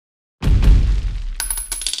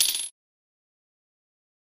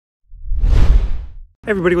Hey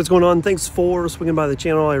everybody, what's going on? Thanks for swinging by the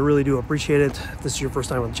channel. I really do appreciate it. If this is your first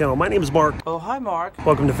time on the channel, my name is Mark. Oh, hi Mark.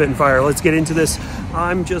 Welcome to Fit and Fire. Let's get into this.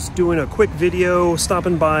 I'm just doing a quick video,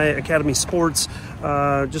 stopping by Academy Sports.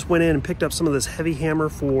 Just went in and picked up some of this heavy hammer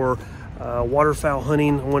for waterfowl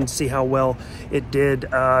hunting. I wanted to see how well it did.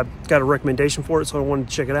 Got a recommendation for it, so I wanted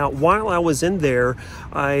to check it out. While I was in there,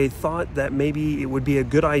 I thought that maybe it would be a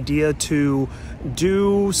good idea to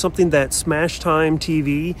do something that Smash Time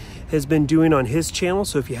TV has been doing on his channel.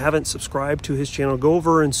 So if you haven't subscribed to his channel, go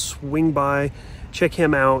over and swing by, check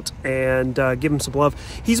him out, and give him some love.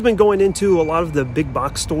 He's been going into a lot of the big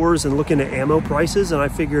box stores and looking at ammo prices, and I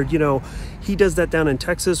figured, you know, he does that down in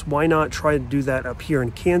Texas. Why not try to do that up here in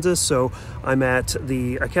Kansas? So I'm at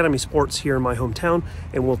the Academy Sports here in my hometown,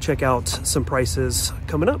 and we'll check out some prices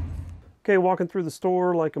coming up. Okay, walking through the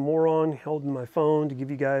store like a moron, holding my phone to give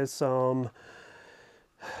you guys some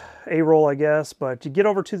A-roll, I guess. But to get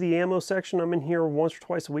over to the ammo section, I'm in here once or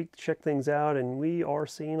twice a week to check things out, and we are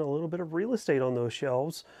seeing a little bit of real estate on those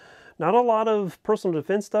shelves. Not a lot of personal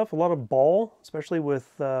defense stuff, a lot of ball, especially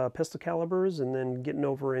with pistol calibers, and then getting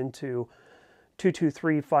over into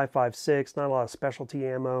 223, 5.56, not a lot of specialty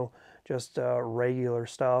ammo, just regular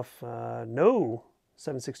stuff. No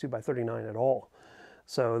 7.62x39 at all.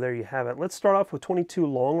 So there you have it. Let's start off with 22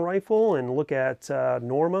 long rifle and look at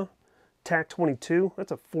Norma TAC 22.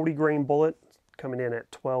 That's a 40 grain bullet coming in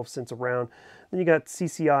at 12 cents a round. Then you got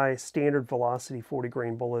CCI standard velocity 40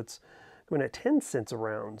 grain bullets coming at 10 cents a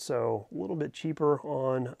round. So a little bit cheaper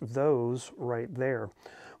on those right there.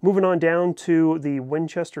 Moving on down to the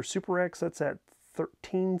Winchester Super X, that's at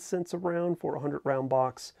 13 cents a round for a 100 round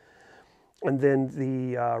box. And then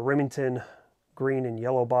the Remington green and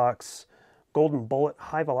yellow box Golden Bullet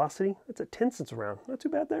high velocity, that's at 10 cents a round. Not too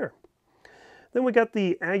bad there. Then we got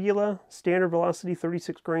the Aguila standard velocity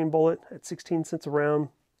 36 grain bullet at 16 cents a round,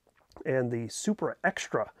 and the Super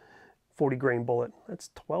Extra 40 grain bullet, that's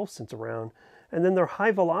 12 cents a round. And then their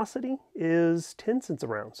high velocity is 10 cents a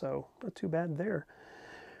round, so not too bad there.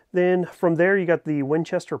 Then from there you got the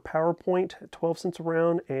Winchester PowerPoint at 12 cents a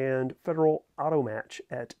round, and Federal Auto Match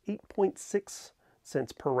at 8.6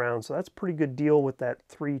 cents per round. So that's a pretty good deal with that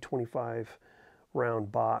 325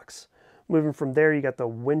 round box. Moving from there, you got the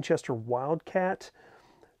Winchester Wildcat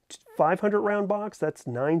 500 round box, that's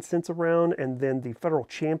 9 cents a round, and then the Federal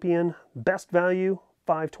Champion best value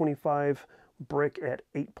 525 brick at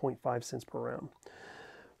 8.5 cents per round.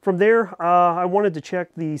 From there, I wanted to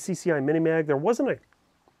check the CCI Mini Mag. There wasn't a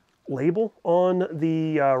label on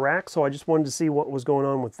the rack, so I just wanted to see what was going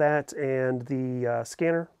on with that, and the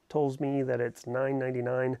scanner tells me that it's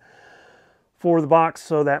 $9.99 for the box,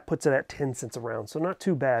 so that puts it at 10 cents a round, so not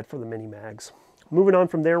too bad for the mini mags. Moving on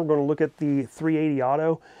from there, we're going to look at the 380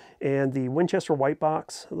 Auto and the Winchester White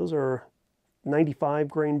Box. Those are 95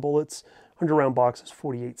 grain bullets. 100 round box is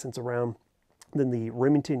 48 cents a round. Then the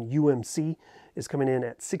Remington UMC is coming in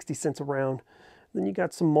at 60 cents a round. Then you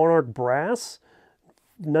got some Monarch Brass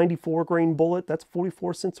 94 grain bullet, that's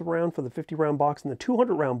 44 cents a round for the 50 round box, and the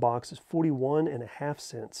 200 round box is 41.5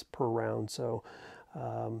 cents per round, so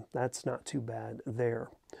that's not too bad there.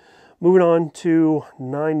 Moving on to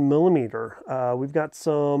 9mm, we've got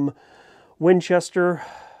some Winchester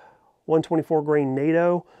 124 grain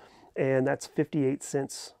NATO, and that's 58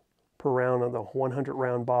 cents per round on the 100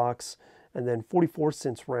 round box, and then 44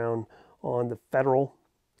 cents round on the Federal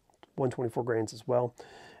 124 grains as well.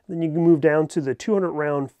 Then you can move down to the 200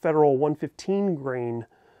 round Federal 115 grain.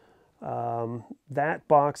 That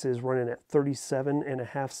box is running at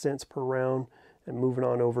 37.5 cents per round. And moving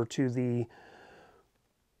on over to the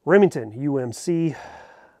Remington UMC,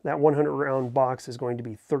 that 100 round box is going to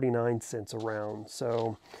be 39 cents a round.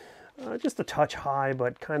 So just a touch high,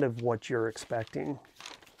 but kind of what you're expecting.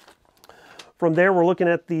 From there, we're looking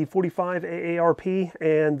at the 45 AARP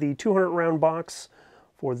and the 200 round box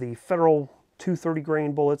for the Federal 230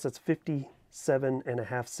 grain bullets. That's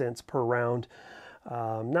 57.5 cents per round.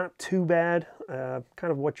 Not too bad,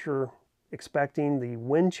 kind of what you're expecting. The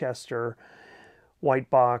Winchester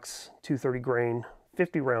White Box 230 grain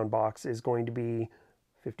 50 round box is going to be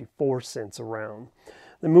 54 cents a round.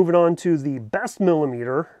 Then moving on to the best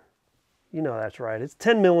millimeter, you know that's right, it's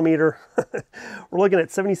 10mm. We're looking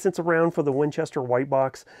at 70 cents a round for the Winchester White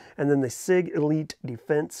Box, and then the SIG Elite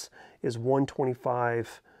Defense is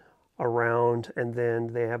 125 a round, and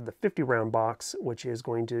then they have the 50 round box, which is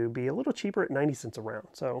going to be a little cheaper at 90 cents a round.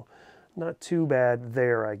 So not too bad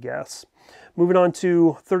there, I guess. Moving on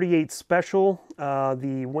to 38 Special,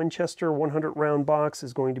 the Winchester 100 round box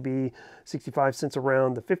is going to be 65 cents a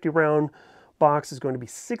round. The 50 round box is going to be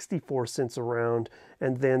 64 cents a round.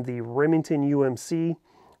 And then the Remington UMC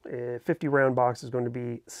A 50 round box is going to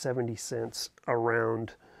be 70 cents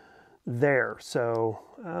around there. So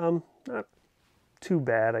not too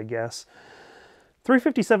bad, I guess.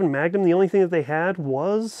 357 Magnum, the only thing that they had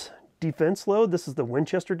was defense load. This is the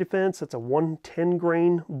Winchester defense. That's a 110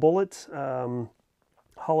 grain bullet,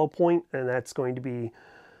 hollow point, and that's going to be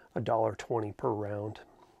 $1.20 per round.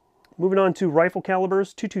 Moving on to rifle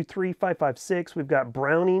calibers, 223, 5.56. We've got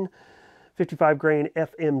Browning, 55 grain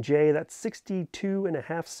FMJ. That's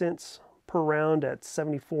 62.5 cents per round at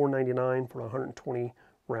 $74.99 for a 120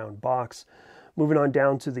 round box. Moving on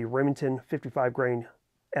down to the Remington 55 grain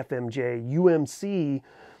FMJ UMC.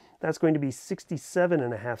 That's going to be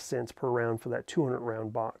 67.5 cents per round for that 200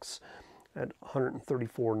 round box at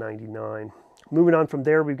 $134.99. Moving on from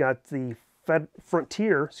there, we've got the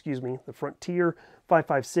Frontier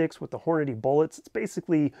 5.56 with the Hornady bullets. It's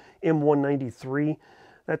basically M193.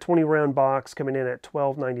 That 20 round box coming in at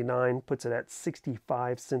 $12.99 puts it at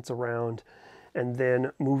 65 cents a round. And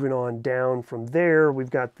then moving on down from there, we've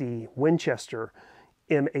got the Winchester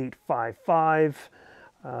M855.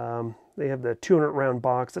 They have the 200 round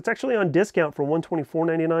box. That's actually on discount from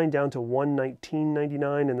 $124.99 down to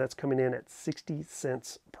 $119.99, and that's coming in at 60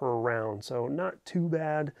 cents per round. So not too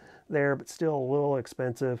bad there, but still a little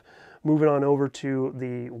expensive. Moving on over to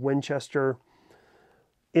the Winchester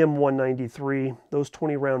M193. Those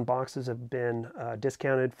 20 round boxes have been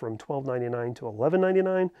discounted from $12.99 to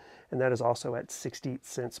 $11.99, and that is also at 60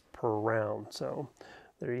 cents per round. So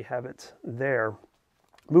there you have it there.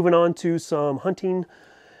 Moving on to some hunting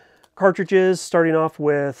cartridges, starting off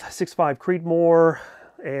with 6.5 Creedmoor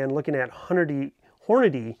and looking at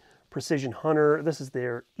Hornady Precision Hunter. This is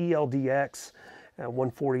their ELDX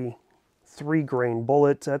 143 grain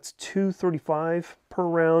bullet. That's $2.35 per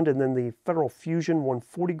round. And then the Federal Fusion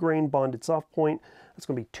 140 grain bonded soft point, that's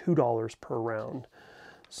going to be $2 per round.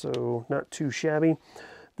 So not too shabby.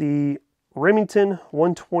 The Remington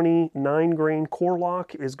 129 grain core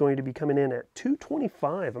lock is going to be coming in at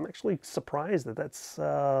 $2.25. I'm actually surprised that that's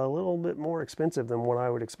a little bit more expensive than what I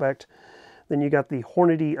would expect. Then you got the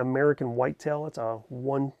Hornady American Whitetail. It's a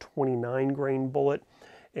 129 grain bullet,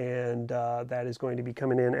 and that is going to be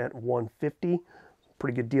coming in at $1.50.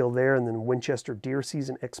 Pretty good deal there. And then Winchester Deer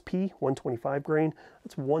Season XP 125 grain.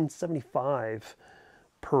 That's $1.75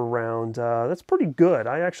 per round. That's pretty good.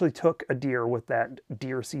 I actually took a deer with that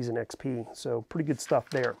Deer Season XP, so pretty good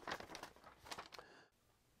stuff there.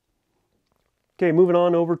 Okay, moving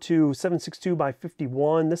on over to 7.62 by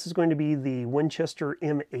 51. This is going to be the Winchester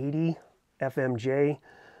M80 FMJ.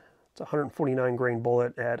 It's a 149 grain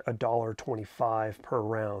bullet at $1.25 per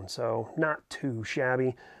round, so not too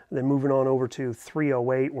shabby. And then moving on over to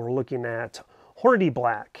 308, we're looking at Hornady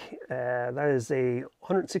Black. That is a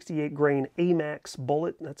 168 grain AMAX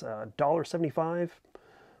bullet. That's $1.75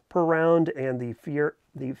 per round, and the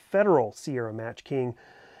Federal Sierra Match King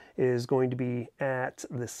is going to be at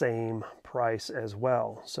the same price as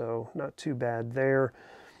well. So not too bad there.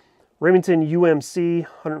 Remington UMC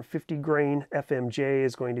 150 grain FMJ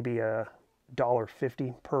is going to be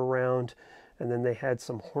 $1.50 per round. And then they had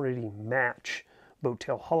some Hornady Match boat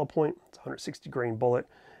tail hollow point. It's a 160 grain bullet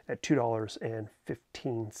at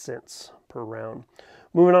 $2.15 per round.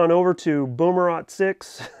 Moving on over to Boomer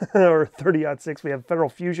 06 or 30-06, we have Federal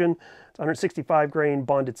Fusion. It's 165 grain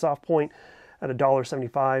bonded soft point at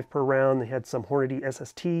 $1.75 per round. They had some Hornady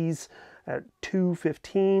SSTs at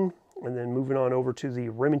 $2.15. And then moving on over to the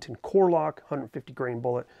Remington Core Lock 150 grain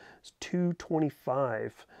bullet, it's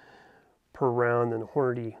 $2.25 per round. Then the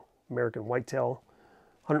Hornady American Whitetail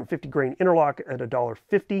 150 grain interlock at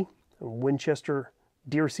 $1.50. And Winchester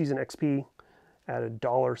Deer Season XP at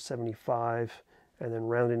 $1.75. And then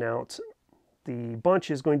rounding out the bunch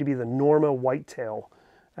is going to be the Norma Whitetail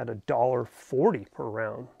at $1.40 per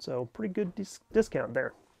round. So pretty good discount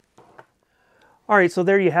there. All right, so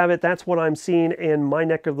there you have it. That's what I'm seeing in my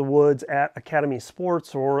neck of the woods at Academy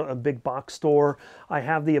Sports or a big box store. I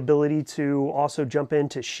have the ability to also jump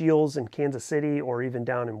into Scheels in Kansas City or even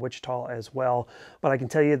down in Wichita as well. But I can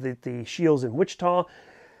tell you that the Scheels in Wichita,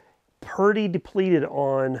 pretty depleted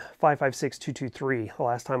on 5.56 223 the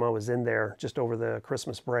last time I was in there, just over the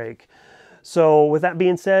Christmas break. So with that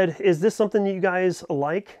being said, is this something that you guys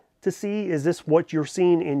like to see? Is this what you're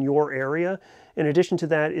seeing in your area? In addition to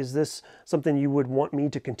that, is this something you would want me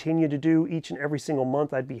to continue to do each and every single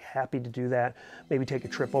month? I'd be happy to do that. Maybe take a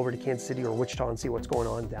trip over to Kansas City or Wichita and see what's going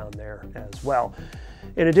on down there as well.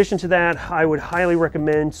 In addition to that, I would highly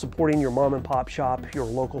recommend supporting your mom and pop shop, your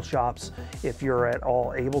local shops, if you're at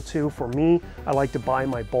all able to. For me, I like to buy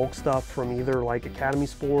my bulk stuff from either like Academy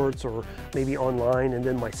Sports or maybe online, and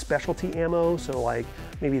then my specialty ammo, so like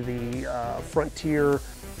maybe the Frontier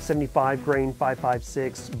 75 grain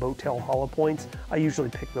 5.56 boat tail hollow points. I usually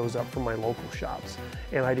pick those up from my local shops,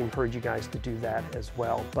 and I'd encourage you guys to do that as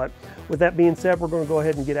well. But with that being said, we're going to go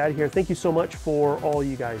ahead and get out of here. Thank you so much for all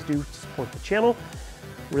you guys do to support the channel.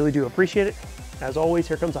 Really do appreciate it. As always,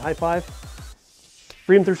 here comes a high five.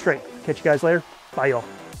 Freedom through strength. Catch you guys later. Bye, y'all.